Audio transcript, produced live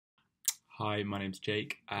Hi, my name's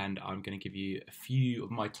Jake, and I'm going to give you a few of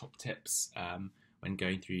my top tips when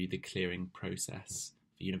going through the clearing process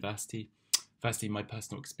for university. Firstly, my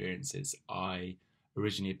personal experiences. I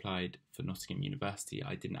originally applied for Nottingham University.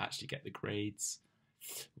 I didn't actually get the grades,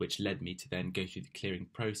 which led me to then go through the clearing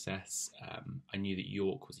process. I knew that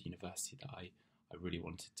York was a university that I really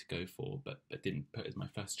wanted to go for, but didn't put as my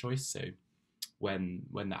first choice. So when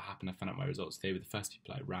that happened, I found out my results. They were the first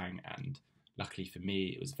people I rang, and luckily for me,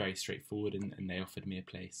 it was very straightforward, and they offered me a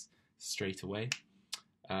place straight away.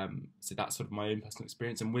 So that's sort of my own personal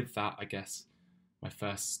experience. And with that, I guess my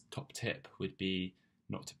first top tip would be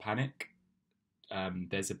not to panic.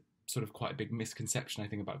 There's a sort of quite a big misconception, I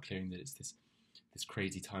think, about clearing, that it's this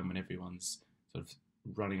crazy time when everyone's sort of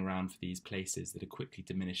running around for these places that are quickly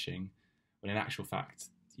diminishing, when in actual fact,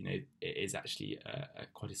 it is actually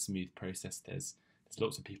quite a smooth process. There's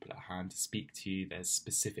lots of people at hand to speak to. There's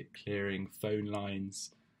specific clearing phone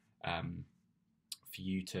lines for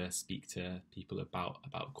you to speak to people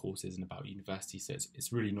about courses and about university. So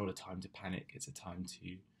it's really not a time to panic. It's a time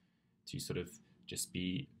to sort of just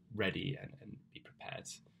be ready and be prepared.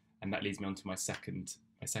 And that leads me on to my second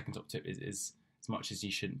top tip is as much as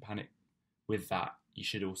you shouldn't panic, with that you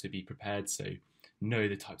should also be prepared. So know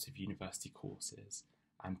the types of university courses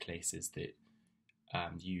and places that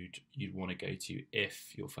you'd want to go to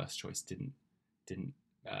if your first choice didn't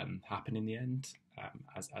happen in the end,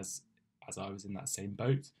 as I was in that same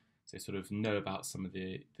boat. So sort of know about some of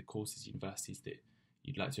the courses, universities that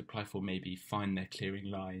you'd like to apply for. Maybe find their clearing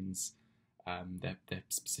lines, their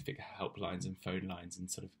specific helplines and phone lines, and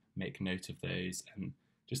sort of make note of those, and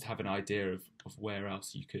just have an idea of where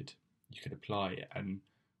else you could apply. And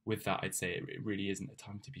with that, I'd say it really isn't a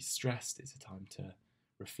time to be stressed. It's a time to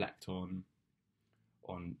reflect on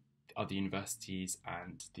other universities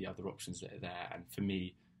and the other options that are there. And for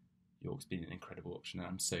me, York's been an incredible option, and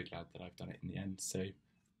I'm so glad that I've done it in the end. So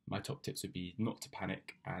my top tips would be not to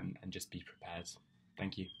panic and just be prepared.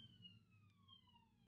 Thank you.